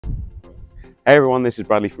Hey everyone, this is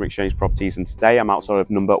Bradley from Exchange Properties, and today I'm outside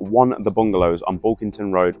of number 1 The Bungalows on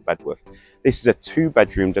Bulkington Road, Bedworth. This is a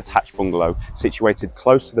 2-bedroom detached bungalow situated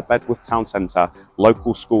close to the Bedworth town centre,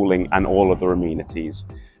 local schooling and all other amenities.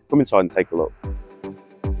 Come inside and take a look.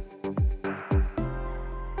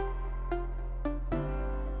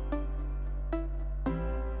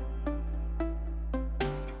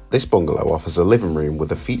 This bungalow offers a living room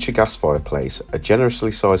with a feature gas fireplace, a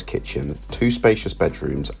generously sized kitchen, 2 spacious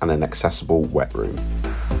bedrooms and an accessible wet room.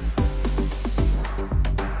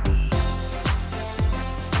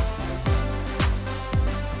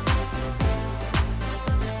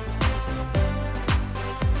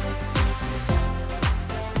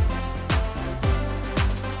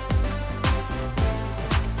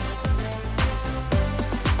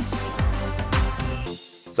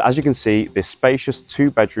 So as you can see, this spacious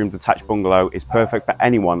 2-bedroom detached bungalow is perfect for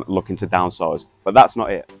anyone looking to downsize, but that's not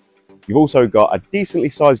it. You've also got a decently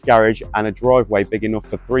sized garage and a driveway big enough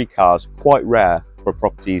for 3 cars, quite rare for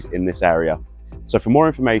properties in this area. So for more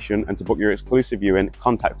information and to book your exclusive viewing,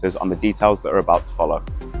 contact us on the details that are about to follow.